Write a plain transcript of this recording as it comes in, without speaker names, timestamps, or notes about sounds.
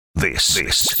This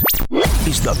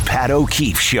is the Pat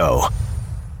O'Keefe Show.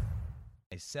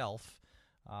 Myself,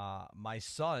 my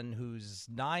son, who's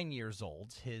 9 years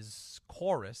old, his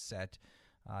chorus at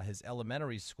his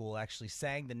elementary school actually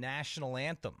sang the national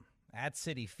anthem at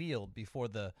Citi Field before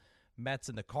the Mets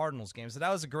and the Cardinals game. So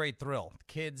that was a great thrill.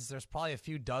 Kids, there's probably a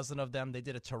few dozen of them. They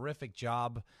did a terrific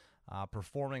job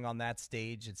performing on that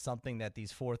stage. It's something that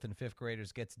these 4th and 5th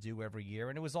graders get to do every year,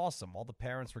 and it was awesome. All the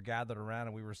parents were gathered around,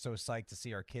 and we were so psyched to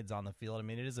see our kids on the field. I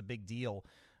mean, it is a big deal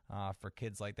for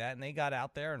kids like that, and they got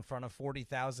out there in front of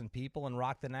 40,000 people and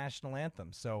rocked the national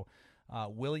anthem. So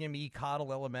William E.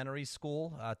 Cottle Elementary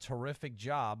School, terrific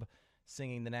job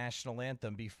singing the national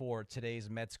anthem before today's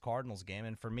Mets-Cardinals game.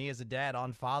 And for me as a dad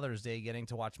on Father's Day getting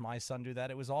to watch my son do that,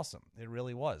 it was awesome. It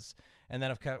really was. And then,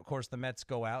 of course, the Mets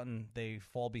go out and they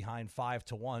fall behind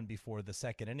 5-1 before the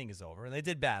second inning is over. And they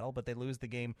did battle, but they lose the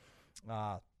game.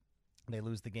 They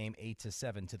lose the game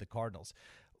 8-7 to the Cardinals.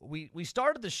 We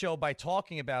started the show by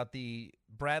talking about the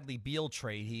Bradley Beal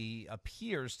trade. He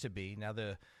appears to be, now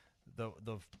the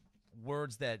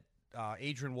words that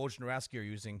Adrian Wojnarowski are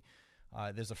using,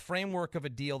 there's a framework of a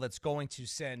deal that's going to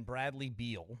send Bradley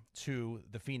Beal to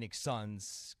the Phoenix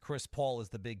Suns. Chris Paul is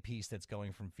the big piece that's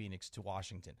going from Phoenix to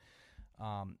Washington.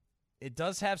 It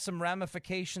does have some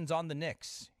ramifications on the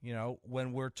Knicks. You know,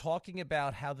 when we're talking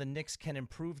about how the Knicks can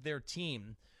improve their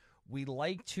team, we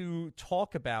like to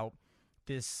talk about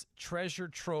this treasure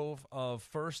trove of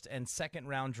first and second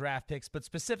round draft picks, but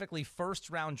specifically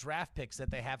first round draft picks that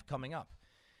they have coming up.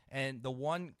 And the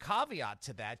one caveat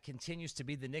to that continues to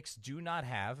be the Knicks do not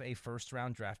have a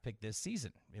first-round draft pick this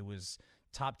season. It was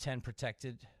top 10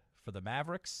 protected for the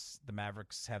Mavericks. The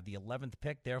Mavericks have the 11th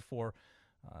pick, therefore,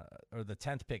 or the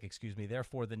 10th pick, excuse me.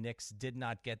 Therefore, the Knicks did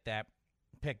not get that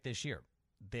pick this year.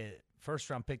 The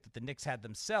first-round pick that the Knicks had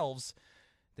themselves,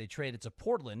 they traded to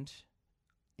Portland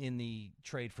in the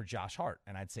trade for Josh Hart,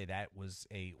 and I'd say that was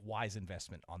a wise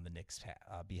investment on the Knicks'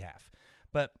 behalf.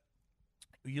 But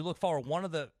you look forward, one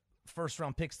of the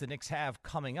first-round picks the Knicks have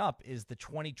coming up is the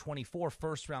 2024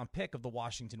 first-round pick of the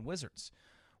Washington Wizards.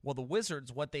 Well, the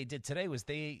Wizards, what they did today was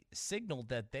they signaled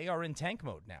that they are in tank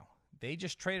mode now. They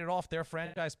just traded off their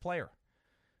franchise player.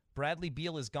 Bradley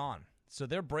Beal is gone, so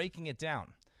they're breaking it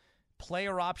down.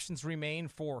 Player options remain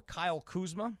for Kyle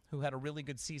Kuzma, who had a really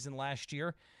good season last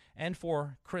year, and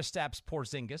for Kristaps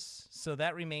Porzingis, so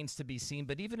that remains to be seen.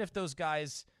 But even if those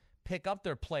guys pick up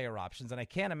their player options, and I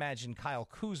can't imagine Kyle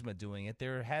Kuzma doing it.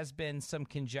 There has been some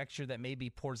conjecture that maybe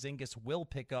Porzingis will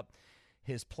pick up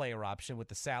his player option with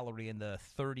the salary in the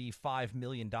 $35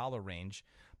 million range.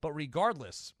 But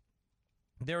regardless,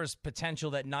 there is potential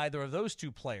that neither of those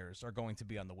two players are going to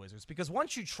be on the Wizards. Because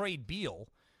once you trade Beal,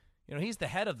 you know, he's the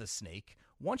head of the snake.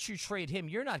 Once you trade him,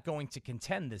 you're not going to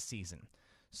contend this season.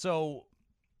 So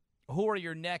who are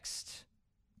your next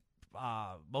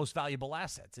most valuable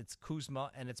assets? It's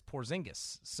Kuzma and it's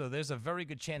Porzingis. So there's a very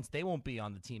good chance they won't be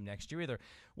on the team next year either,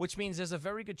 which means there's a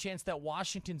very good chance that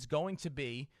Washington's going to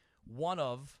be one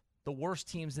of the worst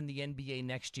teams in the NBA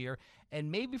next year and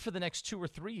maybe for the next 2 or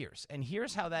 3 years. And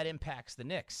here's how that impacts the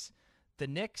Knicks. The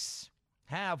Knicks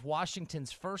have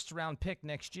Washington's first-round pick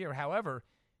next year. However,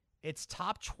 it's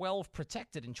top 12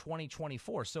 protected in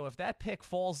 2024. So if that pick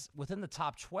falls within the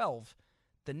top 12,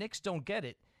 the Knicks don't get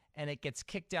it, and it gets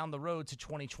kicked down the road to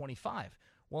 2025.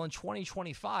 Well, in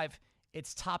 2025,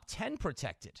 it's top 10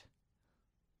 protected.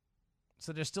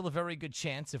 So there's still a very good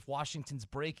chance if Washington's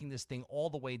breaking this thing all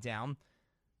the way down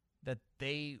that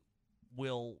they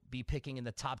will be picking in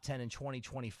the top 10 in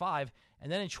 2025.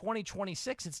 And then in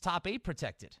 2026, it's top 8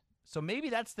 protected. So maybe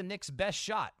that's the Knicks' best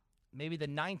shot. Maybe the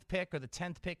 9th pick or the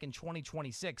 10th pick in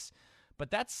 2026.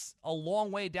 But that's a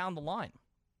long way down the line.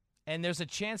 And there's a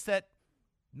chance that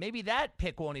maybe that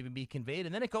pick won't even be conveyed,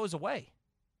 and then it goes away.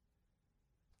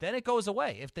 Then it goes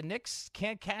away. If the Knicks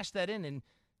can't cash that in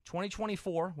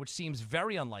 2024, which seems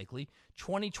very unlikely,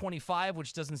 2025,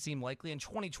 which doesn't seem likely, and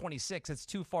 2026, it's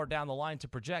too far down the line to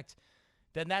project,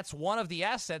 then that's one of the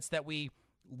assets that we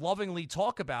lovingly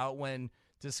talk about when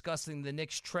discussing the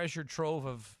Knicks' treasure trove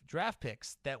of draft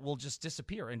picks that will just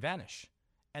disappear and vanish.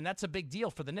 And that's a big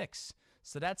deal for the Knicks.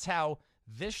 So that's how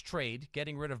this trade,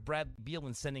 getting rid of Brad Beal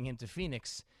and sending him to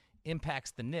Phoenix,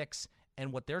 impacts the Knicks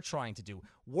and what they're trying to do.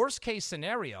 Worst case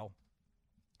scenario,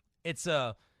 it's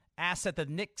a asset the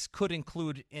Knicks could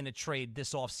include in a trade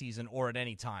this offseason or at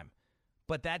any time.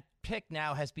 But that pick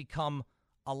now has become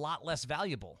a lot less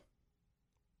valuable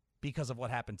because of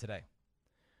what happened today.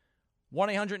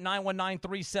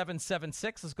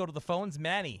 1-800-919-3776. Let's go to the phones.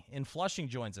 Manny in Flushing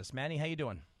joins us. Manny, how you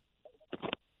doing?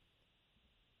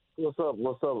 What's up?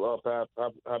 What's up, Pat?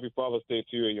 Happy Father's Day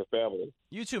to you and your family.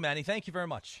 You too, Manny. Thank you very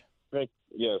much.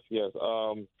 Yes.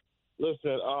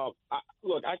 Listen,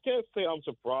 I can't say I'm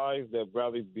surprised that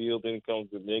Bradley Beal didn't come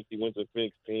to the Knicks. He went to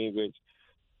Phoenix team, which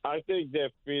I think that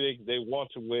Phoenix, they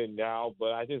want to win now,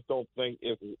 but I just don't think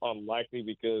it's unlikely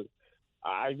because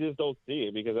I just don't see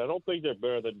it because I don't think they're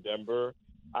better than Denver.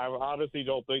 I honestly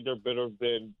don't think they're better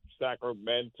than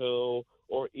Sacramento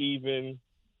or even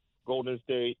Golden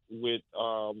State with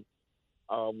Golden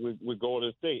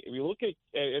State. If you look at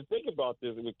and think about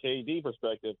this with KD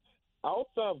perspective,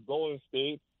 outside of Golden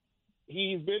State,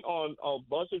 he's been on a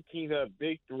bunch of teams that have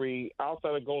big three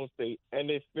outside of Golden State, and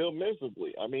they fail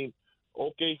miserably. I mean,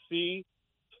 OKC,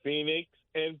 Phoenix,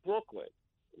 and Brooklyn.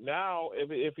 Now,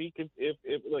 if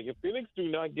Phoenix do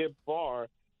not get far,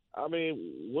 can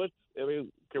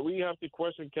we have to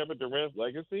question Kevin Durant's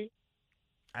legacy?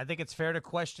 I think it's fair to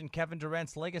question Kevin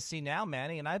Durant's legacy now,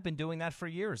 Manny, and I've been doing that for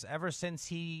years, ever since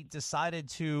he decided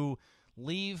to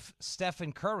leave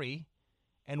Stephen Curry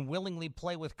and willingly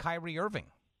play with Kyrie Irving.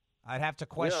 I'd have to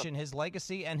question his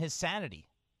legacy and his sanity.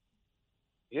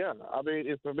 Yeah, I mean,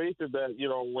 it's amazing that,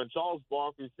 when Charles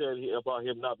Barkley said about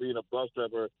him not being a bus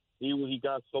driver, he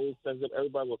got so sensitive.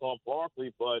 Everybody was on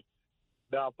Barkley, but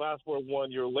now fast forward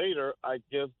 1 year later, I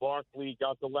guess Barkley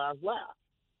got the last laugh.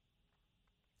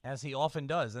 As he often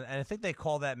does. And I think they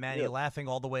call that, Manny, laughing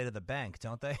all the way to the bank,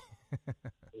 don't they?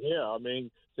 Yeah, I mean,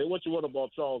 say what you want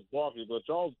about Charles Barkley, but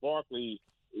Charles Barkley,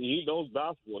 he knows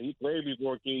basketball. He played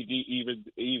before KD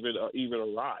even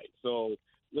arrived. So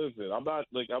listen, I'm not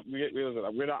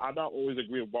always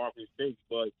agree with Barkley's takes,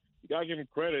 but you gotta give him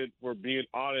credit for being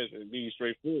honest and being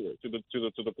straightforward to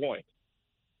the point.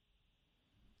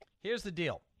 Here's the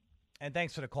deal, and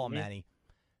thanks for the call, Manny.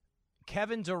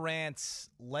 Kevin Durant's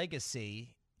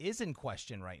legacy is in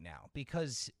question right now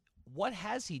because what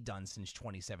has he done since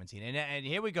 2017? And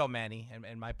here we go, Manny,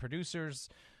 and my producers,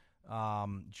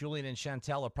 Julian and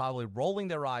Chantel, are probably rolling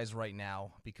their eyes right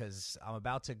now because I'm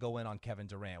about to go in on Kevin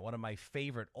Durant, one of my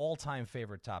all-time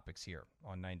favorite topics here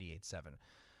on 98.7.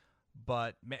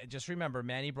 But just remember,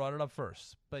 Manny brought it up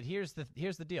first. But here's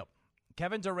the deal.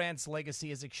 Kevin Durant's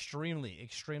legacy is extremely,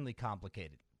 extremely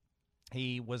complicated.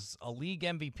 He was a league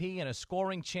MVP and a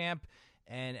scoring champ,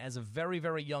 and as a very,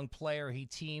 very young player, he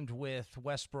teamed with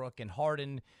Westbrook and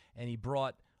Harden, and he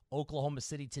brought Oklahoma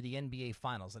City to the NBA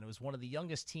Finals, and it was one of the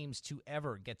youngest teams to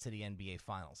ever get to the NBA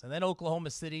Finals. And then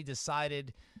Oklahoma City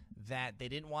decided that they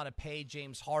didn't want to pay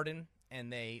James Harden,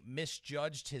 and they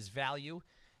misjudged his value,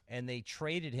 and they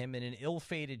traded him in an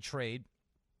ill-fated trade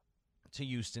to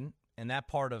Houston, and that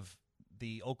part of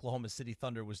the Oklahoma City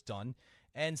Thunder was done.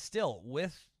 And still,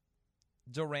 with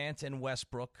Durant and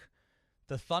Westbrook,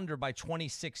 the Thunder by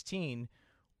 2016,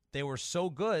 they were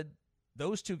so good,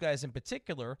 those two guys in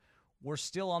particular were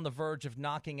still on the verge of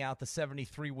knocking out the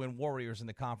 73-win Warriors in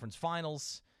the conference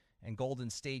finals, and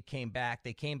Golden State came back.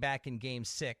 They came back in Game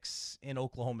 6 in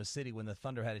Oklahoma City when the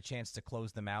Thunder had a chance to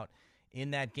close them out.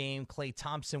 In that game, Klay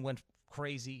Thompson went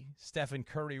crazy, Stephen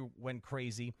Curry went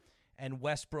crazy, and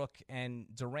Westbrook and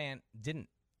Durant didn't.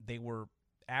 They were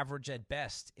average at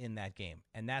best in that game,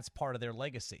 and that's part of their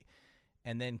legacy.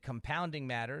 And then compounding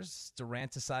matters,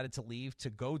 Durant decided to leave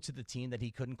to go to the team that he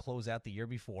couldn't close out the year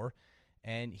before,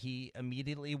 and he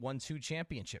immediately won 2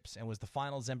 championships and was the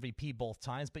Finals MVP both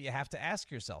times. But you have to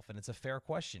ask yourself, and it's a fair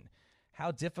question,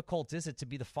 how difficult is it to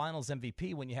be the Finals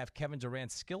MVP when you have Kevin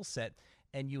Durant's skill set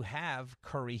and you have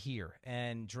Curry here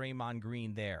and Draymond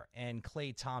Green there and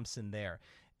Klay Thompson there,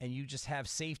 and you just have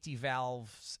safety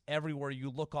valves everywhere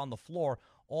you look on the floor?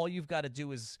 All you've got to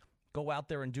do is go out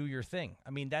there and do your thing.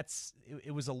 I mean,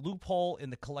 it was a loophole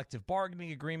in the collective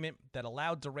bargaining agreement that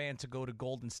allowed Durant to go to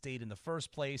Golden State in the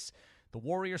first place. The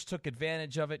Warriors took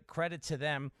advantage of it. Credit to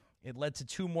them. It led to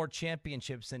 2 more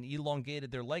championships and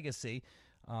elongated their legacy,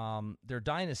 their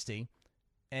dynasty,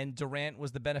 and Durant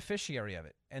was the beneficiary of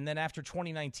it. And then after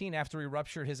 2019, after he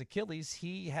ruptured his Achilles,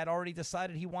 he had already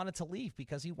decided he wanted to leave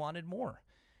because he wanted more.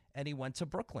 And he went to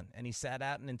Brooklyn, and he sat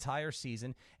out an entire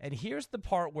season. And here's the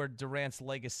part where Durant's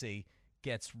legacy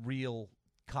gets real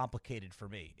complicated for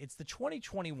me. It's the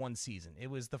 2021 season. It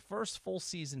was the first full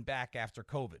season back after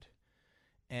COVID.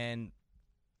 And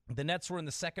the Nets were in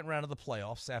the second round of the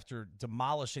playoffs after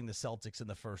demolishing the Celtics in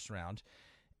the first round.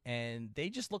 And they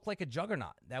just looked like a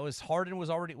juggernaut. Harden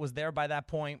was there by that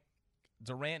point.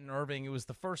 Durant and Irving, it was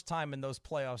the first time in those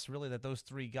playoffs, really, that those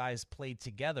 3 guys played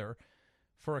together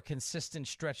for a consistent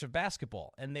stretch of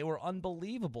basketball. And they were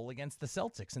unbelievable against the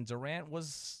Celtics, and Durant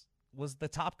was the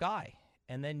top guy.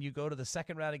 And then you go to the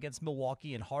second round against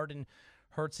Milwaukee, and Harden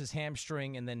hurts his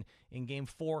hamstring, and then in Game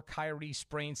 4, Kyrie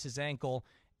sprains his ankle,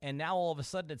 And now all of a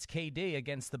sudden it's KD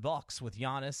against the Bucks with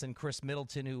Giannis and Chris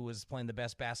Middleton, who was playing the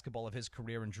best basketball of his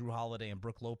career, and Drew Holiday and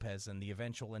Brook Lopez and the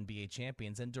eventual NBA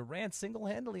champions. And Durant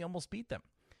single-handedly almost beat them.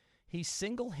 He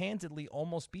single-handedly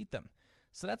almost beat them.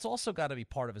 So that's also got to be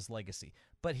part of his legacy.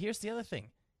 But here's the other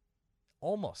thing.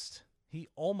 Almost. He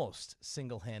almost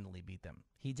single-handedly beat them.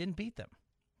 He didn't beat them.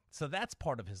 So that's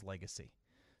part of his legacy.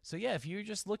 So yeah, if you're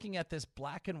just looking at this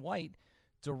black and white,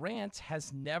 Durant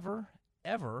has never,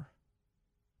 ever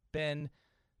been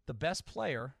the best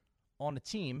player on a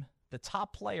team, the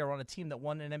top player on a team that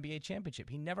won an NBA championship.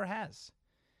 He never has.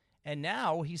 And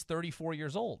now he's 34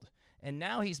 years old. And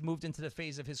now he's moved into the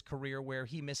phase of his career where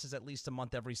he misses at least a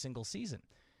month every single season.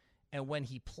 And when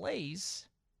he plays,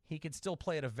 he can still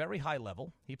play at a very high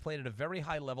level. He played at a very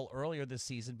high level earlier this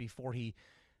season before he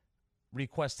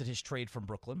requested his trade from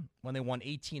Brooklyn when they won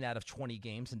 18 out of 20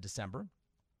 games in December.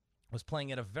 Was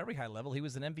playing at a very high level. He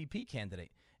was an MVP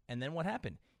candidate. And then what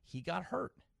happened? He got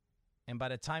hurt. And by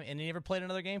the time, and he never played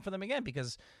another game for them again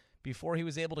because before he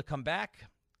was able to come back,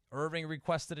 Irving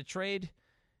requested a trade.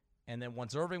 And then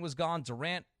once Irving was gone,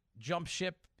 Durant jumped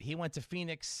ship. He went to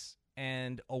Phoenix,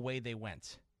 and away they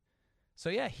went. So,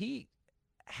 yeah, he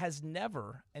has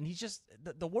never, and he's just,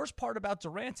 the worst part about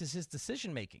Durant is his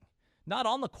decision-making. Not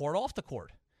on the court, off the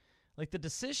court. Like, the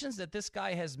decisions that this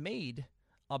guy has made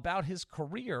about his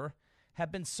career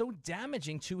have been so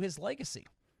damaging to his legacy.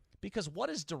 Because what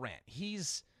is Durant?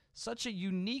 He's such a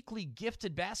uniquely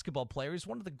gifted basketball player. He's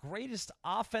one of the greatest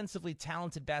offensively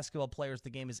talented basketball players the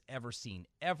game has ever seen,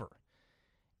 ever.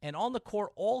 And on the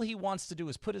court, all he wants to do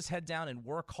is put his head down and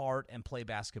work hard and play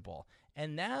basketball.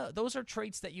 And now those are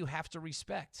traits that you have to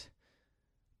respect.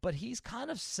 But he's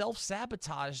kind of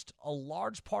self-sabotaged a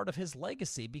large part of his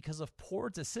legacy because of poor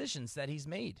decisions that he's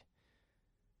made.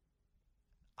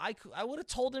 I would have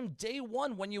told him day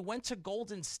one when you went to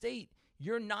Golden State,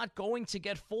 you're not going to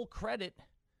get full credit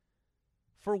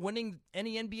for winning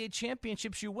any NBA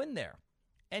championships you win there.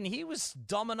 And he was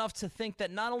dumb enough to think that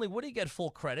not only would he get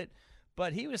full credit,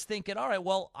 but he was thinking, all right,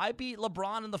 well, I beat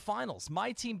LeBron in the finals.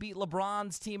 My team beat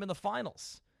LeBron's team in the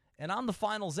finals, and I'm the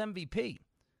finals MVP.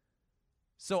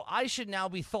 So I should now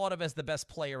be thought of as the best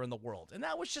player in the world. And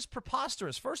that was just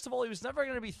preposterous. First of all, he was never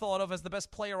going to be thought of as the best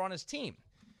player on his team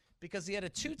because he had a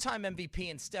two-time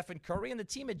MVP in Stephen Curry, and the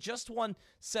team had just won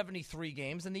 73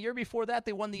 games, and the year before that,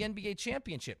 they won the NBA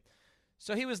championship.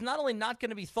 So he was not only not going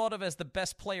to be thought of as the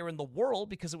best player in the world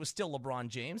because it was still LeBron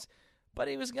James, but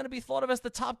he was going to be thought of as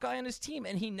the top guy on his team,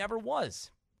 and he never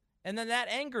was. And then that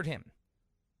angered him.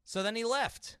 So then he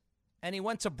left, and he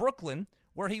went to Brooklyn,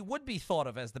 where he would be thought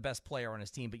of as the best player on his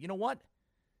team. But you know what?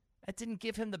 That didn't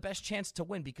give him the best chance to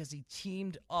win because he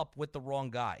teamed up with the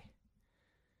wrong guy.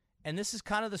 And this is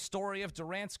kind of the story of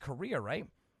Durant's career, right?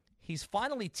 He's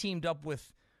finally teamed up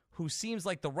with who seems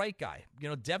like the right guy. You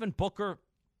know, Devin Booker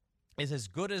is as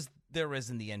good as there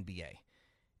is in the NBA.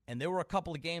 And there were a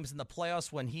couple of games in the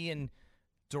playoffs when he and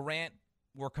Durant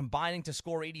were combining to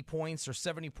score 80 points or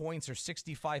 70 points or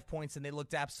 65 points, and they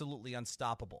looked absolutely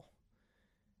unstoppable.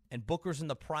 And Booker's in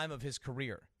the prime of his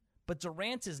career. But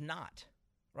Durant is not,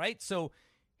 right? So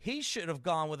he should have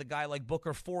gone with a guy like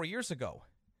Booker 4 years ago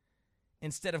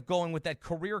instead of going with that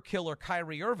career killer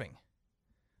Kyrie Irving.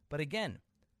 But again,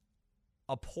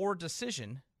 a poor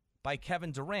decision by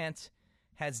Kevin Durant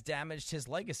has damaged his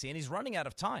legacy, and he's running out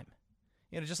of time.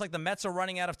 You know, just like the Mets are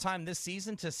running out of time this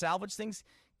season to salvage things,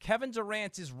 Kevin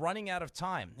Durant is running out of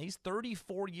time. He's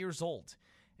 34 years old,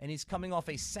 and he's coming off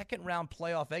a second-round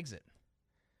playoff exit.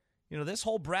 You know, this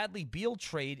whole Bradley Beal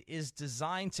trade is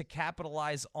designed to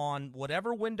capitalize on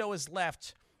whatever window is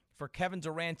left for Kevin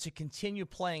Durant to continue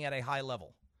playing at a high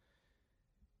level.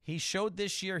 He showed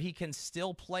this year he can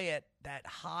still play at that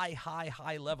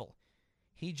high level.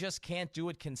 He just can't do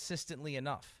it consistently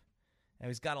enough. Now,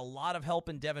 he's got a lot of help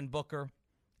in Devin Booker,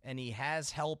 and he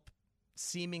has help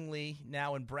seemingly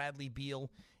now in Bradley Beal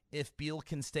if Beal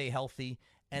can stay healthy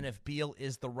and if Beal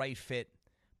is the right fit.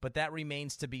 But that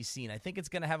remains to be seen. I think it's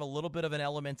going to have a little bit of an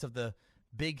element of the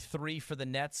big three for the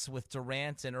Nets with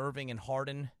Durant and Irving and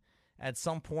Harden. At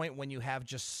some point when you have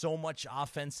just so much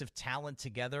offensive talent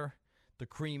together, the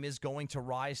cream is going to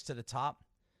rise to the top.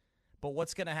 But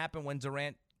what's going to happen when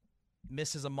Durant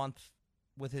misses a month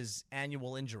with his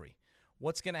annual injury?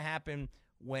 What's going to happen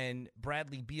when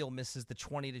Bradley Beal misses the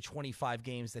 20 to 25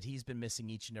 games that he's been missing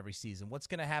each and every season? What's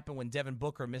going to happen when Devin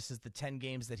Booker misses the 10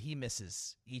 games that he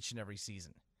misses each and every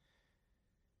season?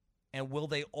 And will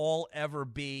they all ever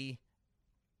be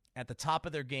at the top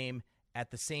of their game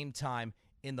at the same time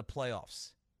in the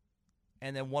playoffs?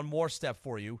 And then one more step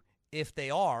for you. If they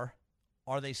are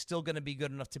they still going to be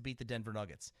good enough to beat the Denver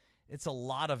Nuggets? It's a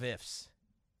lot of ifs.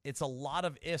 it's a lot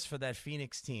of ifs for that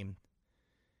Phoenix team.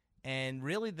 And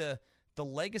really the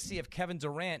legacy of Kevin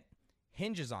Durant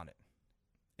hinges on it.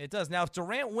 It does. Now, if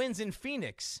Durant wins in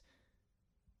Phoenix,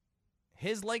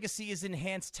 his legacy is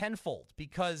enhanced tenfold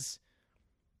because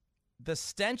the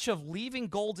stench of leaving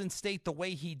Golden State the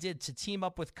way he did to team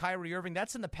up with Kyrie Irving,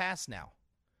 that's in the past now.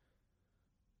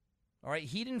 All right,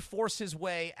 he didn't force his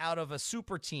way out of a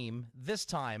super team this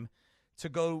time to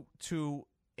go to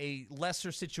a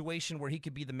lesser situation where he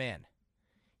could be the man.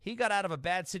 He got out of a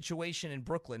bad situation in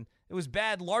Brooklyn. It was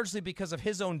bad largely because of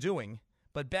his own doing,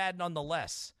 but bad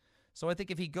nonetheless. So I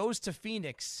think if he goes to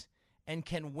Phoenix and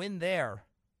can win there,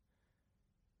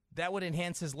 that would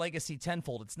enhance his legacy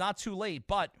tenfold. It's not too late,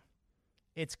 but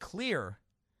it's clear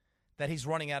that he's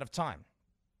running out of time.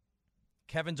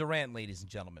 Kevin Durant, ladies and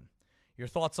gentlemen. Your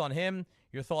thoughts on him,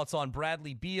 your thoughts on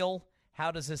Bradley Beal,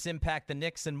 how does this impact the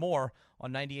Knicks and more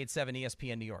on 98.7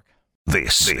 ESPN New York.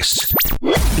 This is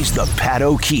the Pat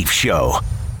O'Keefe Show.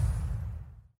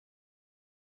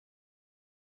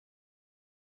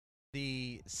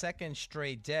 The second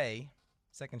straight game,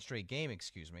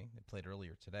 they played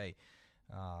earlier today.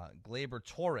 Gleyber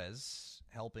Torres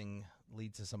helping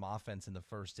lead to some offense in the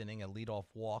first inning. A leadoff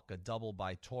walk, a double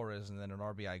by Torres, and then an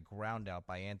RBI ground out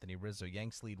by Anthony Rizzo.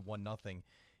 Yanks lead 1-0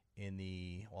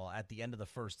 at the end of the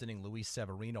first inning. Luis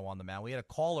Severino on the mound. We had a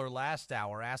caller last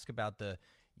hour ask about the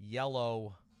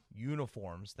yellow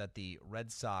uniforms that the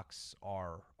Red Sox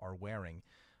are wearing.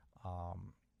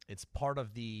 It's part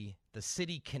of the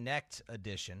City Connect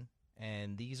edition,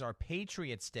 and these are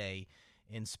Patriots Day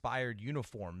inspired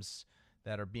uniforms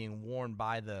that are being worn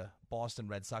by the Boston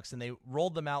Red Sox, and they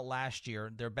rolled them out last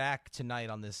year. They're back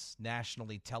tonight on this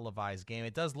nationally televised game.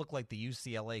 It does look like the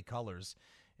UCLA colors.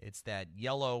 It's that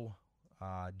yellow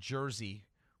jersey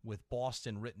with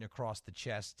Boston written across the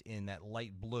chest in that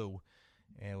light blue,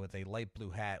 and with a light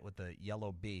blue hat with the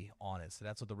yellow B on it. So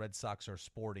that's what the Red Sox are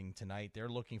sporting tonight. They're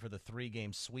looking for the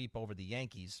 3-game sweep over the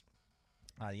Yankees.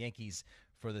 The Yankees,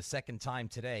 for the second time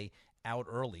today, out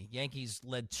early. Yankees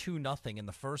led 2-0 in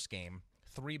the first game,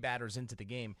 3 batters into the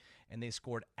game, and they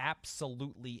scored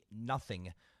absolutely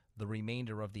nothing the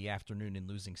remainder of the afternoon in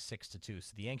losing 6-2.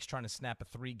 So the Yanks trying to snap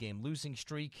a 3-game losing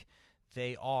streak.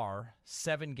 They are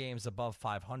 7 games above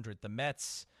 500. The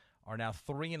Mets are now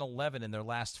 3-11 in their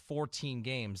last 14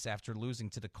 games after losing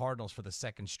to the Cardinals for the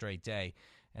second straight day.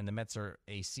 And the Mets are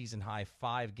a season-high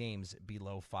 5 games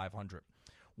below 500.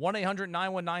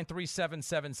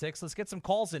 1-800-919-3776. Let's get some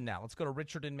calls in now. Let's go to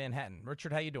Richard in Manhattan.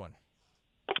 Richard, how you doing?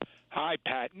 Hi,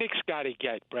 Pat. Nick's got to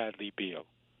get Bradley Beal.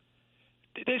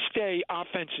 This day,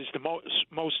 offense is the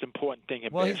most important thing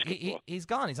in basketball. He's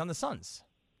gone. He's on the Suns.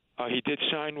 Oh, he did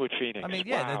sign with Phoenix. I mean,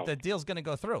 yeah, wow. the deal's going to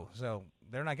go through, so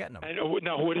they're not getting him. And,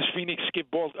 now, what does Phoenix give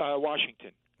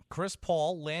Washington? Chris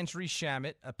Paul, Landry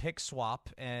Shamet, a pick swap,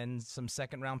 and some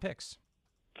second-round picks.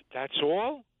 That's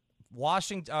all?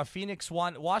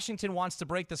 Washington wants to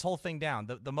break this whole thing down.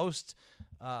 The most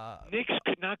Knicks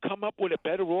could not come up with a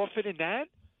better offer than that?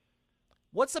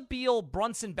 What's a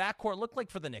Beal-Brunson backcourt look like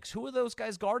for the Knicks? Who are those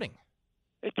guys guarding?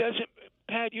 It doesn't,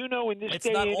 Pat, in this it's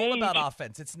day not and all age, about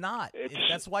offense. It's not.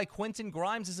 That's why Quentin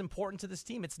Grimes is important to this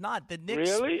team. It's not. The Knicks.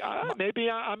 Really? Maybe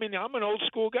I'm an old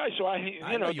school guy, so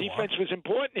defense was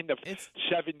important in the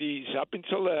 70s up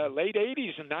until the late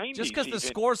 80s and 90s. Just because the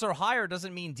scores are higher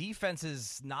doesn't mean defense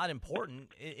is not important.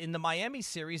 In the Miami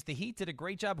series, the Heat did a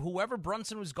great job. Whoever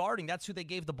Brunson was guarding, that's who they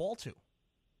gave the ball to.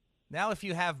 Now, if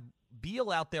you have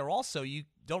Beal out there also, you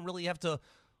don't really have to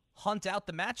hunt out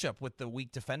the matchup with the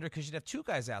weak defender because you'd have 2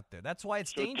 guys out there. That's why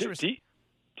it's dangerous.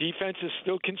 Defense is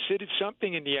still considered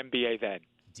something in the NBA then?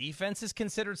 Defense is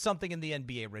considered something in the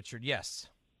NBA, Richard, yes.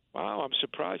 Wow, I'm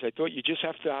surprised. I thought you just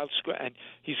have to outscore. And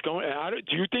he's going.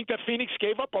 Do you think that Phoenix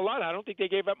gave up a lot? I don't think they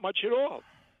gave up much at all.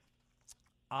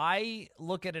 I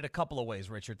look at it a couple of ways,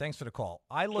 Richard. Thanks for the call.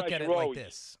 I look at it like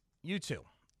this. You too.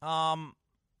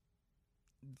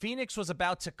 Phoenix was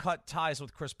about to cut ties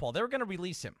with Chris Paul. They were going to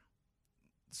release him.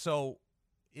 So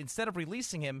instead of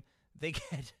releasing him, they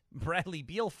get Bradley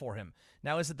Beal for him.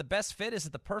 Now, is it the best fit? Is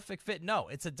it the perfect fit? No,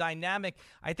 it's a dynamic.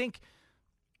 I think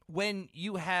when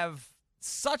you have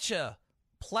such a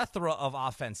plethora of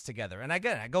offense together, and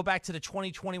again, I go back to the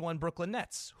 2021 Brooklyn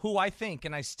Nets, who I think,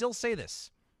 and I still say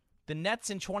this, the Nets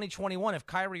in 2021, if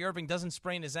Kyrie Irving doesn't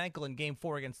sprain his ankle in Game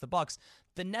 4 against the Bucks,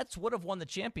 the Nets would have won the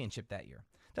championship that year.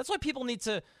 That's why people need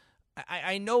to –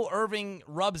 I know Irving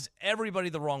rubs everybody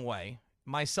the wrong way,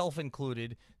 myself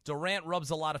included. Durant rubs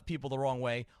a lot of people the wrong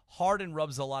way. Harden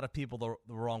rubs a lot of people the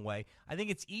wrong way. I think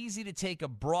it's easy to take a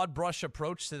broad brush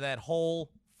approach to that whole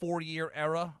 4-year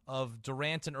era of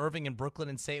Durant and Irving in Brooklyn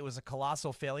and say it was a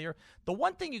colossal failure. The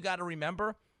one thing you got to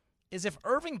remember is if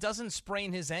Irving doesn't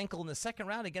sprain his ankle in the second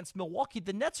round against Milwaukee,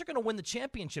 the Nets are going to win the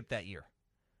championship that year.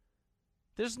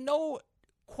 There's no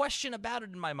question about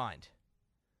it in my mind.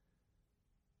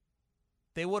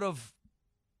 They would have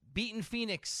beaten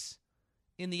Phoenix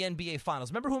in the NBA Finals.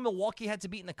 Remember who Milwaukee had to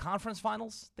beat in the conference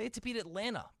finals? They had to beat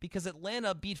Atlanta because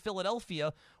Atlanta beat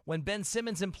Philadelphia when Ben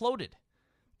Simmons imploded.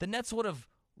 The Nets would have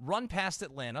run past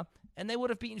Atlanta, and they would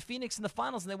have beaten Phoenix in the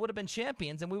finals, and they would have been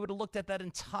champions, and we would have looked at that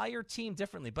entire team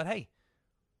differently. But, hey,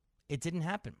 it didn't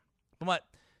happen. But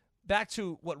back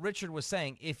to what Richard was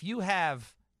saying, if you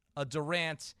have a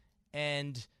Durant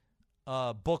and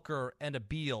a Booker and a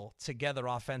Beal together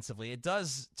offensively, it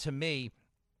does, to me,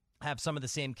 have some of the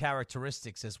same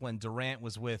characteristics as when Durant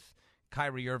was with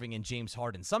Kyrie Irving and James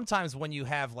Harden. Sometimes when you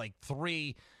have like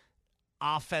three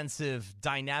offensive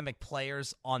dynamic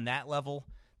players on that level,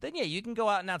 then yeah, you can go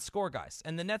out and outscore guys.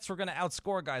 And the Nets were going to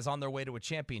outscore guys on their way to a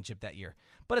championship that year.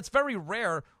 But it's very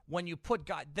rare when you put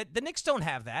guys. The Knicks don't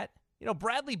have that. You know,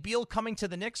 Bradley Beal coming to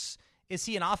the Knicks, is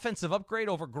he an offensive upgrade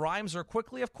over Grimes or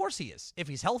Quickly? Of course he is. If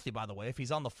he's healthy, by the way, if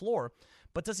he's on the floor.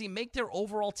 But does he make their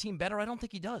overall team better? I don't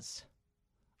think he does.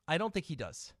 I don't think he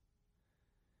does.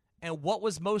 And what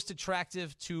was most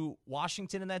attractive to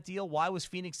Washington in that deal? Why was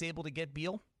Phoenix able to get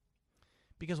Beal?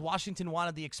 Because Washington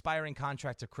wanted the expiring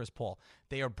contract of Chris Paul.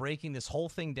 They are breaking this whole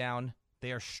thing down.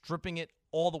 They are stripping it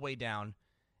all the way down,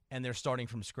 and they're starting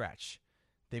from scratch.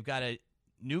 They've got a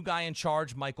new guy in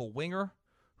charge, Michael Winger,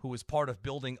 who was part of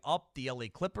building up the LA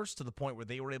Clippers to the point where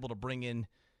they were able to bring in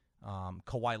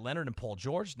Kawhi Leonard and Paul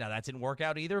George. Now, that didn't work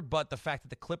out either, but the fact that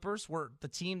the Clippers were the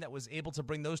team that was able to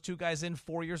bring those two guys in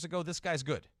 4 years ago, this guy's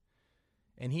good.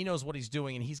 And he knows what he's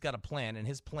doing, and he's got a plan. And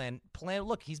his plan,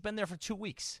 look, he's been there for 2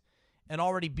 weeks, and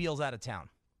already Beal's out of town.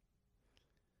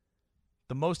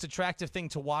 The most attractive thing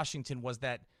to Washington was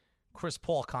that Chris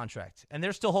Paul contract. And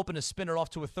they're still hoping to spin it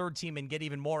off to a third team and get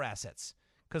even more assets,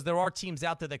 because there are teams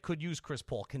out there that could use Chris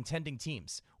Paul, contending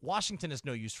teams. Washington has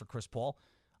no use for Chris Paul.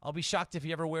 I'll be shocked if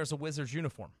he ever wears a Wizards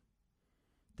uniform.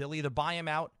 They'll either buy him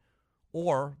out,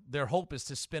 or their hope is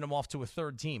to spin him off to a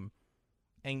third team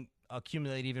and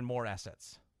accumulate even more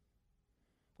assets.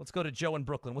 Let's go to Joe in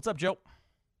Brooklyn. What's up, Joe?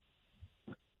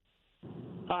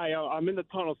 Hi, I'm in the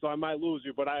tunnel, so I might lose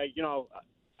you, but I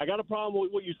got a problem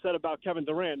with what you said about Kevin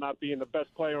Durant not being the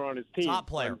best player on his team. Top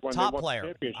player. When top they won player. the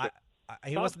championship.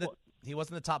 He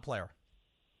wasn't the top player.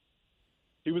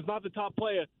 He was not the top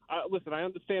player. Listen, I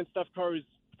understand Steph Curry's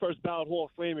first ballot Hall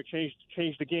of Fame. It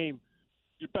changed the game.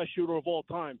 Your best shooter of all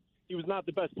time. He was not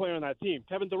the best player on that team.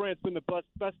 Kevin Durant's been the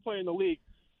best player in the league,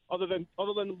 other than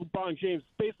LeBron James,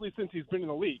 basically since he's been in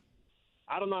the league.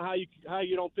 I don't know how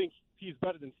you don't think he's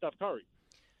better than Steph Curry.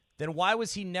 Then why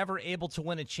was he never able to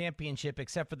win a championship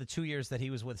except for the 2 years that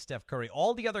he was with Steph Curry?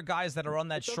 All the other guys that are on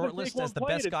that short list as the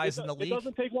best guys in the league. It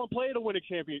doesn't take one player to win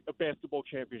a basketball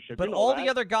championship. But all the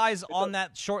other guys on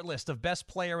that short list of best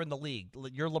player in the league,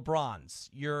 your LeBrons,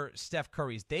 your Steph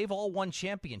Currys, they've all won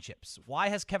championships. Why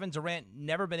has Kevin Durant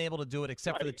never been able to do it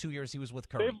except for the 2 years he was with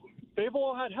Curry? They've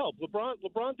all had help.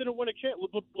 LeBron didn't win a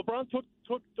championship. LeBron took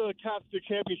the Cavs to the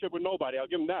championship with nobody. I'll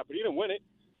give him that, but he didn't win it.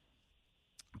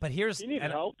 But he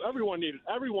needed help. Everyone needed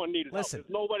help. There's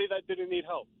nobody that didn't need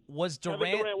help. Kevin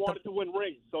Durant wanted to win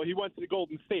rings, so he went to the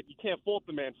Golden State. You can't fault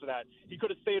the man for that. He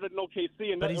could have stayed at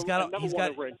OKC and never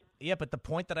won a ring. Yeah, but the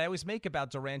point that I always make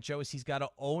about Durant, Joe, is he's got to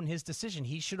own his decision.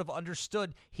 He should have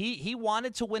understood. He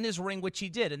wanted to win his ring, which he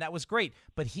did, and that was great.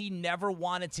 But he never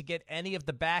wanted to get any of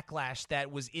the backlash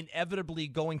that was inevitably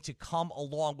going to come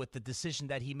along with the decision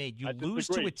that he made. You lose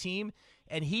to a team,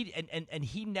 and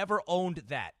he never owned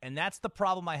that. And that's the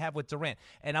problem I have with Durant.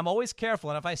 And I'm always careful.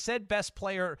 And if I said best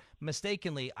player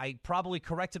mistakenly, I probably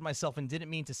corrected myself and didn't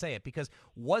mean to say it. Because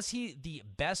was he the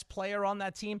best player on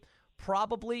that team?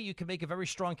 Probably. You can make a very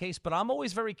strong case, but I'm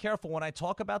always very careful when I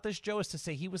talk about this, Joe, is to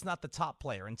say he was not the top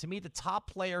player. And to me, the top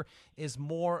player is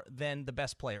more than the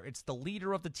best player. It's the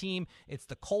leader of the team, it's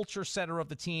the culture setter of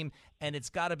the team, and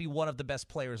it's got to be one of the best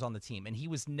players on the team. And he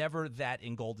was never that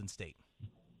in Golden State.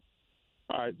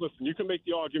 All right, listen, you can make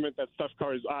the argument that Steph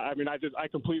Curry's – I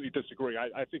completely disagree.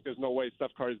 I think there's no way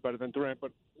Steph Curry's better than Durant.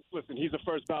 But, listen, he's a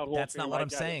first ballot Hall of Fame. That's not what I'm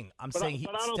saying. I'm saying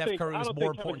Steph Curry was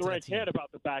more important to the team. I don't think Kevin Durant cared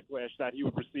about the backlash that he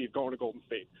would receive going to Golden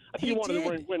State. I think he wanted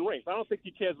to win rings. I don't think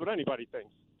he cares what anybody thinks.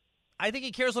 I think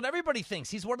he cares what everybody thinks.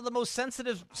 He's one of the most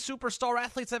sensitive superstar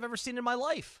athletes I've ever seen in my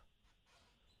life.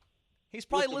 He's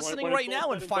probably listening right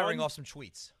now and firing off some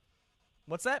tweets.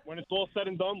 What's that? When it's all said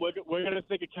and done, we're going to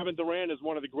think of Kevin Durant as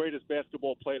one of the greatest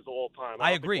basketball players of all time.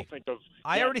 I agree.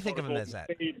 I already think of him as that.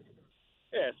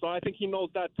 Yeah, so I think he knows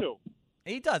that too.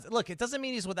 He does. Look, it doesn't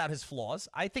mean he's without his flaws.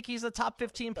 I think he's a top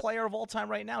 15 player of all time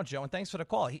right now, Joe, and thanks for the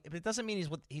call. It doesn't mean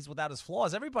he's without his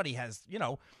flaws. Everybody has,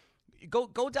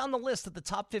 go down the list of the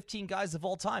top 15 guys of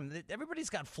all time. Everybody's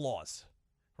got flaws,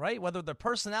 right? Whether they're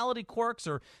personality quirks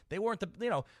or they weren't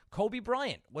Kobe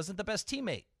Bryant wasn't the best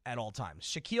teammate at all times.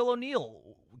 Shaquille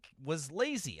O'Neal was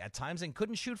lazy at times and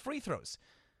couldn't shoot free throws.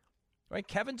 Right?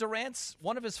 Kevin Durant's,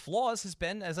 one of his flaws has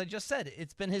been, as I just said,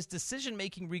 it's been his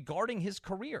decision-making regarding his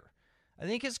career. I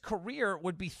think his career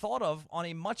would be thought of on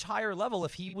a much higher level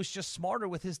if he was just smarter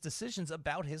with his decisions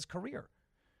about his career.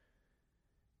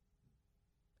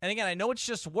 And again, I know it's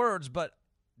just words, but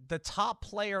the top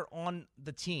player on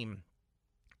the team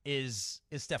is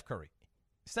Steph Curry.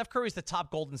 Steph Curry is the top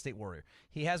Golden State Warrior.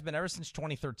 He has been ever since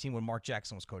 2013 when Mark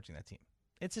Jackson was coaching that team.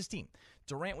 It's his team.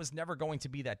 Durant was never going to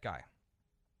be that guy.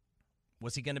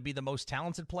 Was he going to be the most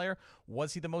talented player?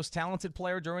 Was he the most talented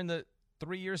player during the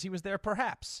 3 years he was there?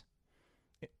 Perhaps.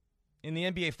 In the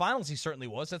NBA Finals, he certainly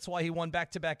was. That's why he won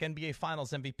back-to-back NBA Finals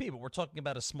MVP. But we're talking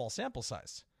about a small sample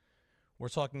size. We're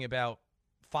talking about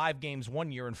 5 games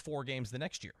one year and 4 games the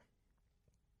next year.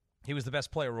 He was the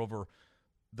best player over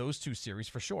those 2 series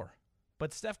for sure.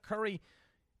 But Steph Curry,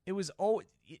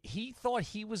 he thought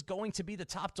he was going to be the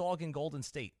top dog in Golden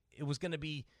State. It was going to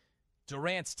be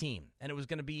Durant's team, and it was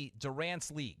going to be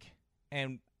Durant's league.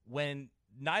 And when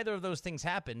neither of those things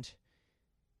happened,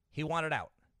 he wanted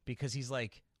out because he's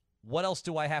like, what else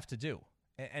do I have to do?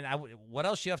 What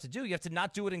else you have to do? You have to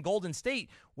not do it in Golden State,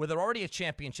 where they're already a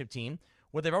championship team,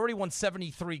 where they've already won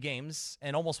 73 games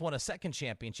and almost won a second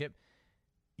championship.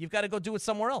 You've got to go do it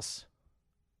somewhere else.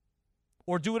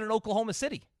 Or do it in Oklahoma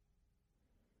City.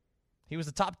 He was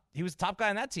the top guy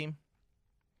on that team.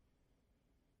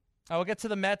 We'll get to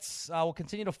the Mets. We'll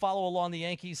continue to follow along the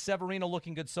Yankees. Severino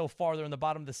looking good so far. They're in the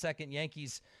bottom of the second.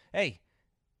 Yankees, hey,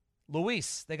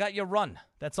 Luis, they got your run.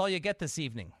 That's all you get this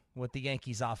evening with the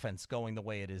Yankees offense going the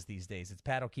way it is these days. It's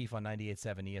Pat O'Keefe on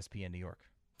 98.7 ESPN New York.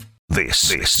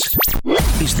 This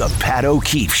is the Pat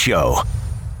O'Keefe Show.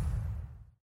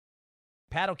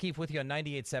 Pat O'Keefe with you on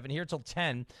 98.7 here till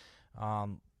 10.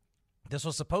 This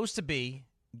was supposed to be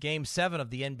Game 7 of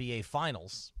the NBA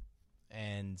Finals,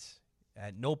 and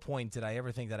at no point did I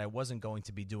ever think that I wasn't going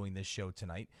to be doing this show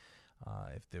tonight.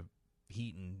 If the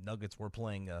Heat and Nuggets were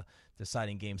playing a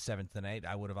deciding Game 7 tonight,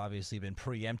 I would have obviously been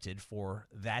preempted for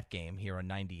that game here on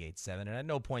 98.7. And at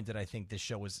no point did I think this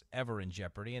show was ever in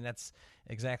jeopardy, and that's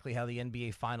exactly how the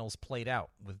NBA Finals played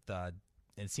out. With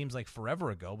it seems like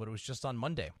forever ago, but it was just on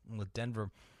Monday with Denver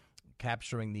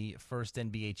capturing the first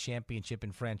NBA championship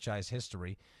in franchise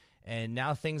history. And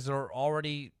now things are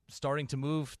already starting to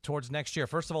move towards next year.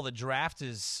 First of all, the draft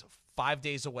is 5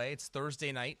 days away. It's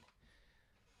Thursday night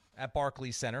at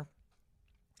Barclays Center.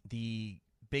 The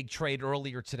big trade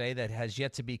earlier today that has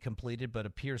yet to be completed but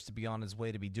appears to be on its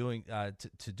way to be doing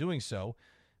so.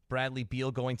 Bradley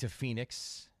Beal going to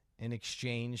Phoenix in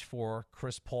exchange for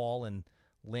Chris Paul and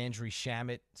Landry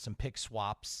Shamet, some pick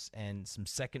swaps, and some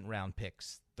second-round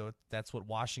picks. That's what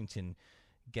Washington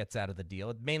gets out of the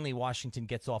deal. Mainly Washington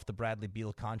gets off the Bradley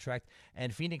Beal contract,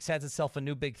 and Phoenix has itself a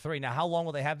new big three. Now, how long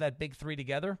will they have that big three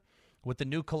together? With the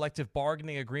new collective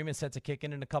bargaining agreement set to kick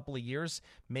in a couple of years,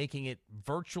 making it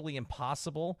virtually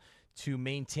impossible to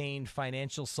maintain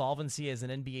financial solvency as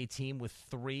an NBA team with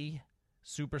 3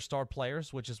 superstar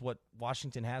players, which is what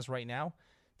Washington has right now.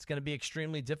 It's going to be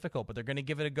extremely difficult, but they're going to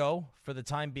give it a go for the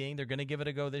time being. They're going to give it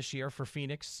a go this year for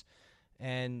Phoenix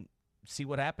and see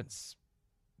what happens.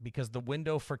 Because the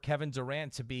window for Kevin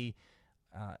Durant to be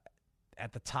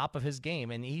at the top of his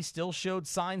game, and he still showed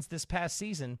signs this past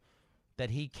season that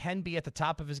he can be at the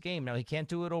top of his game. Now, he can't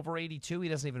do it over 82. He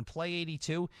doesn't even play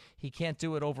 82. He can't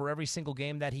do it over every single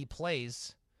game that he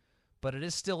plays, but it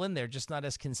is still in there, just not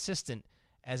as consistent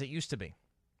as it used to be.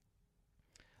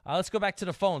 Let's go back to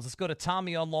the phones. Let's go to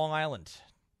Tommy on Long Island.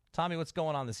 Tommy, what's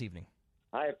going on this evening?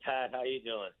 Hi, Pat. How you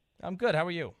doing? I'm good. How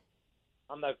are you?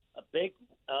 I'm a big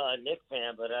Knicks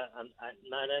fan, but I'm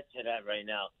not into that right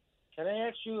now. Can I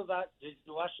ask you about, did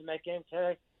you watch the Met game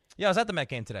today? Yeah, I was at the Met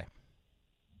game today.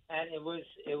 And it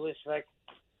was like,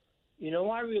 you know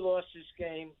why we lost this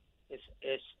game?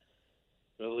 It's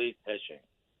relief pitching.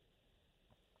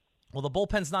 Well, the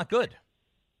bullpen's not good.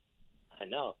 I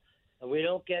know. And we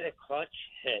don't get a clutch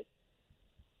hit.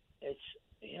 It's,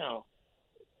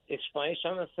 explain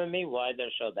something for me why they're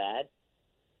so bad.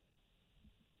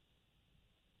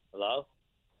 Hello?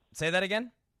 Say that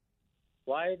again?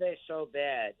 Why are they so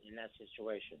bad in that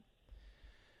situation?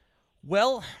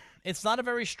 Well, it's not a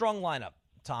very strong lineup,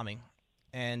 Tommy.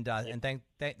 And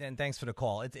thanks for the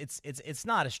call. It's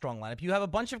not a strong lineup. You have a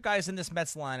bunch of guys in this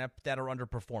Mets lineup that are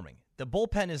underperforming. The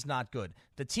bullpen is not good.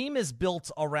 The team is built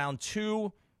around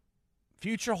two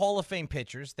future Hall of Fame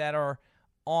pitchers that are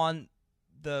on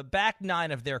the back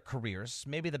nine of their careers,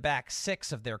 maybe the back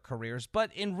six of their careers.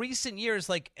 But in recent years,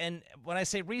 and when I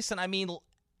say recent, I mean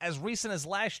as recent as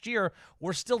last year,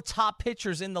 we're still top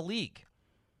pitchers in the league.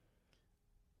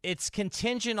 It's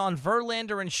contingent on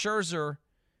Verlander and Scherzer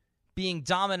being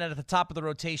dominant at the top of the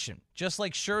rotation, just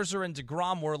like Scherzer and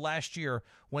DeGrom were last year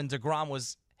when DeGrom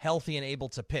was healthy and able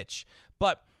to pitch.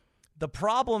 But the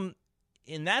problem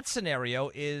in that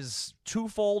scenario is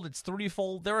twofold, it's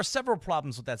threefold. There are several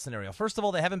problems with that scenario. First of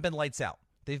all, they haven't been lights out.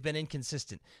 They've been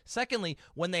inconsistent. Secondly,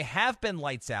 when they have been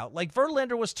lights out, like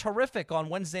Verlander was terrific on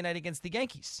Wednesday night against the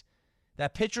Yankees.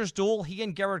 That pitcher's duel, he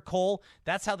and Gerrit Cole,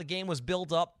 that's how the game was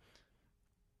built up.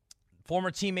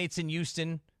 Former teammates in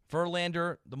Houston,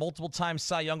 Verlander, the multiple-time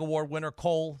Cy Young Award winner,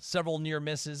 Cole, several near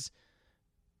misses.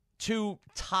 Two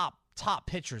top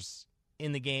pitchers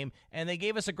in the game, and they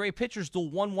gave us a great pitcher's duel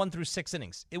 1-1 through 6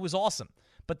 innings. It was awesome.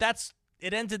 But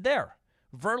it ended there.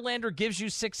 Verlander gives you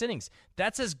 6 innings.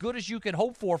 That's as good as you can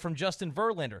hope for from Justin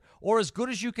Verlander, or as good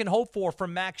as you can hope for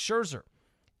from Max Scherzer.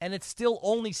 And it's still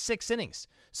only 6 innings.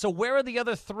 So where are the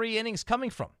other 3 innings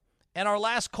coming from? And our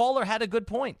last caller had a good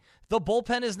point. The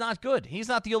bullpen is not good. He's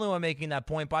not the only one making that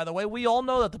point, by the way. We all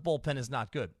know that the bullpen is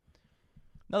not good.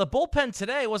 Now, the bullpen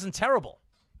today wasn't terrible.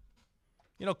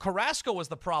 Carrasco was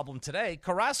the problem today.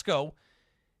 Carrasco,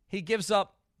 he gives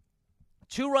up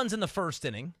 2 runs in the first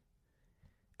inning,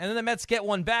 and then the Mets get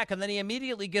 1 back, and then he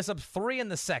immediately gives up 3 in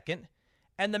the second,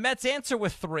 and the Mets answer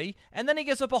with 3, and then he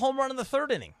gives up a home run in the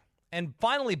third inning. And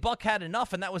finally, Buck had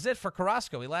enough, and that was it for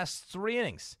Carrasco. He lasts 3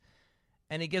 innings,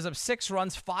 and he gives up 6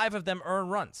 runs, 5 of them earned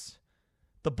runs.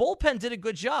 The bullpen did a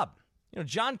good job.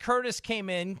 John Curtis came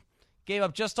in, gave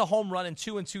up just a home run in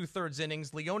 2 2/3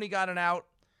 innings. Leone got an out.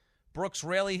 Brooks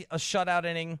Raley, a shutout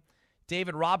inning.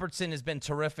 David Robertson has been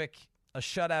terrific, a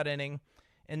shutout inning.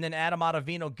 And then Adam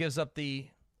Ottavino gives up the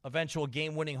eventual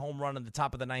game-winning home run in the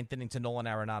top of the 9th inning to Nolan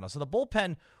Arenado. So the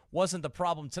bullpen wasn't the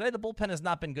problem today. The bullpen has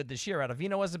not been good this year.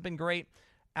 Ottavino hasn't been great.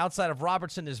 Outside of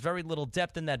Robertson, there's very little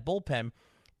depth in that bullpen.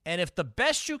 And if the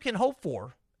best you can hope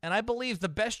for, and I believe the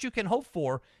best you can hope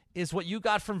for, is what you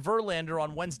got from Verlander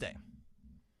on Wednesday.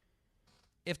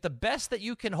 If the best that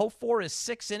you can hope for is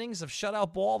 6 innings of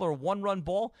shutout ball or 1-run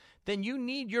ball, then you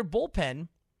need your bullpen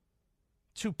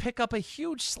to pick up a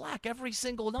huge slack every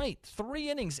single night.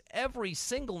 3 innings every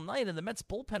single night, and the Mets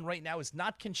bullpen right now is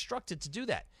not constructed to do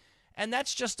that. And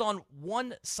that's just on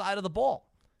one side of the ball.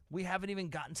 We haven't even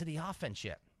gotten to the offense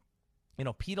yet.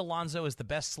 Pete Alonso is the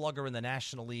best slugger in the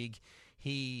National League.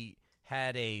 He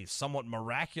had a somewhat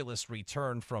miraculous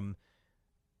return from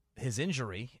his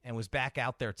injury and was back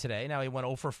out there today. Now, he went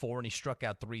 0 for 4 and he struck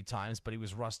out 3 times, but he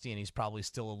was rusty and he's probably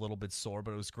still a little bit sore.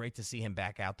 But it was great to see him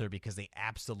back out there because they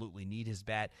absolutely need his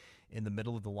bat in the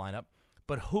middle of the lineup.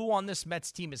 But who on this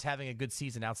Mets team is having a good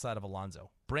season outside of Alonso?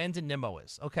 Brandon Nimmo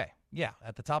is. Okay, yeah,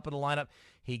 at the top of the lineup,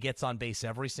 he gets on base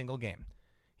every single game.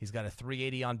 He's got a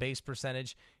 380 on base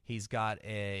percentage. He's got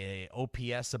a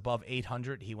OPS above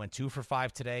 800. He went 2 for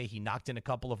 5 today. He knocked in a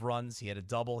couple of runs. He had a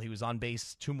double. He was on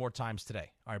base 2 more times today.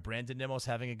 All right, Brandon Nimmo's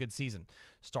having a good season.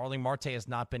 Starling Marte has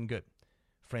not been good.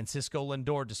 Francisco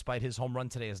Lindor, despite his home run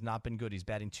today, has not been good. He's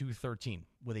batting .213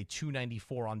 with a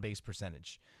 .294 on base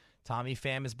percentage. Tommy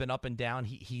Pham has been up and down.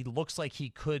 He looks like he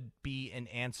could be an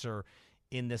answer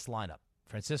in this lineup.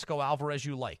 Francisco Alvarez,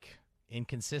 you like.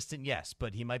 Inconsistent, yes,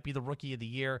 but he might be the rookie of the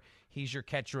year. He's your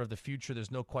catcher of the future. There's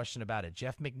no question about it.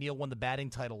 Jeff McNeil won the batting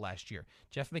title last year.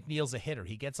 Jeff McNeil's a hitter.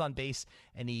 He gets on base,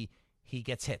 and he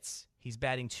gets hits. He's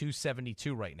batting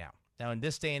 .272 right now. Now, in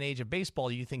this day and age of baseball,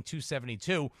 you think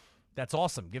 .272, that's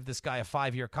awesome. Give this guy a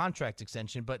 5-year contract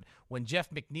extension. But when Jeff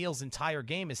McNeil's entire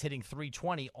game is hitting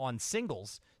 .320 on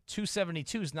singles,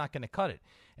 .272 is not going to cut it.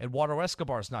 Eduardo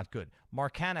Escobar is not good.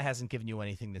 Mark Hanna hasn't given you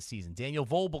anything this season. Daniel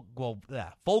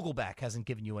Vogelback hasn't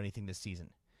given you anything this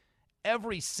season.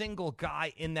 Every single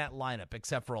guy in that lineup,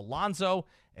 except for Alonso,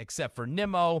 except for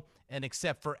Nimmo, and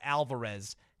except for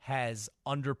Alvarez, has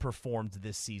underperformed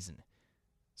this season.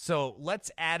 So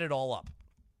let's add it all up.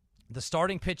 The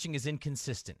starting pitching is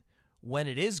inconsistent. When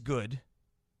it is good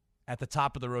at the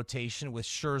top of the rotation with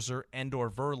Scherzer and or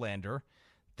Verlander,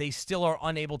 they still are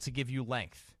unable to give you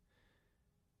length.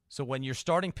 So when your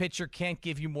starting pitcher can't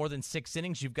give you more than 6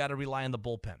 innings, you've got to rely on the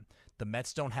bullpen. The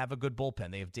Mets don't have a good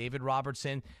bullpen. They have David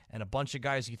Robertson and a bunch of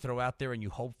guys you throw out there and you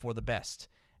hope for the best.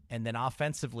 And then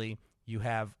offensively, you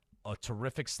have a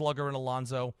terrific slugger in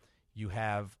Alonso. You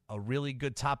have a really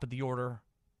good top of the order,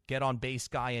 get on base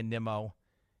guy in Nimmo.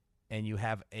 and you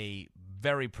have a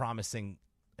very promising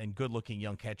and good-looking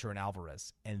young catcher in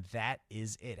Alvarez, and that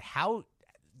is it.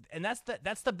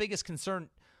 That's the biggest concern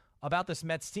about this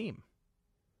Mets team.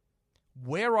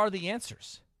 Where are the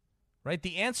answers? Right?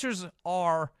 The answers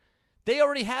are they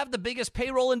already have the biggest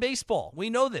payroll in baseball.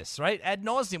 We know this, right? Ad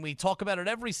nauseum. We talk about it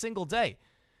every single day.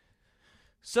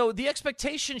 So the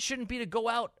expectation shouldn't be to go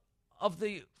out of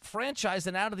the franchise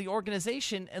and out of the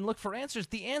organization and look for answers.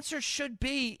 The answers should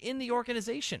be in the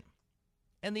organization.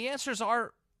 And the answers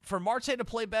are for Marte to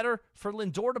play better, for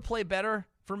Lindor to play better,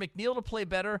 for McNeil to play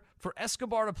better, for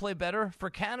Escobar to play better,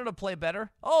 for Canada to play better.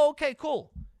 Oh, okay,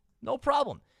 cool. No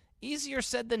problem. Easier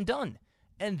said than done.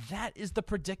 And that is the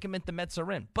predicament the Mets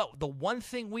are in. But the one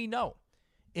thing we know,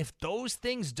 if those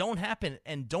things don't happen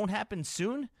and don't happen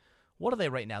soon, what are they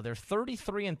right now? They're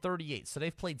 33-38, so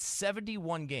they've played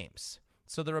 71 games.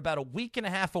 So they're about a week and a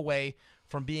half away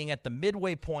from being at the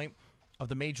midway point of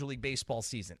the Major League Baseball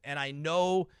season. And I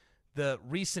know the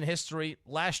recent history.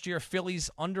 Last year, Phillies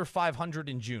under 500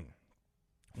 in June.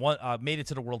 Made it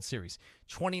to the World Series.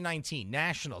 2019,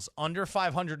 Nationals under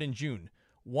 500 in June.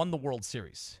 Won the World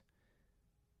Series.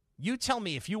 You tell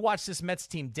me, if you watch this Mets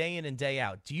team day in and day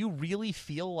out, do you really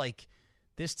feel like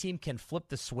this team can flip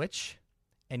the switch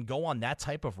and go on that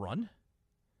type of run?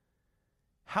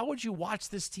 How would you watch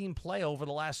this team play over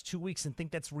the last 2 weeks and think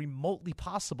that's remotely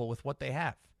possible with what they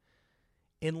have?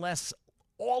 Unless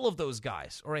all of those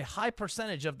guys, or a high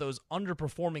percentage of those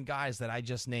underperforming guys that I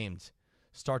just named,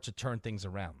 start to turn things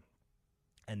around.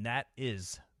 And that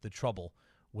is the trouble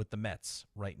with the Mets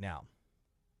right now.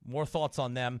 More thoughts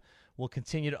on them. We'll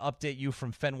continue to update you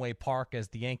from Fenway Park as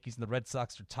the Yankees and the Red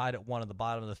Sox are tied at 1 at the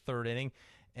bottom of the third inning.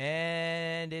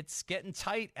 And it's getting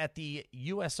tight at the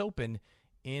U.S. Open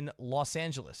in Los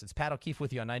Angeles. It's Pat O'Keefe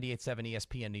with you on 98.7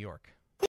 ESPN New York.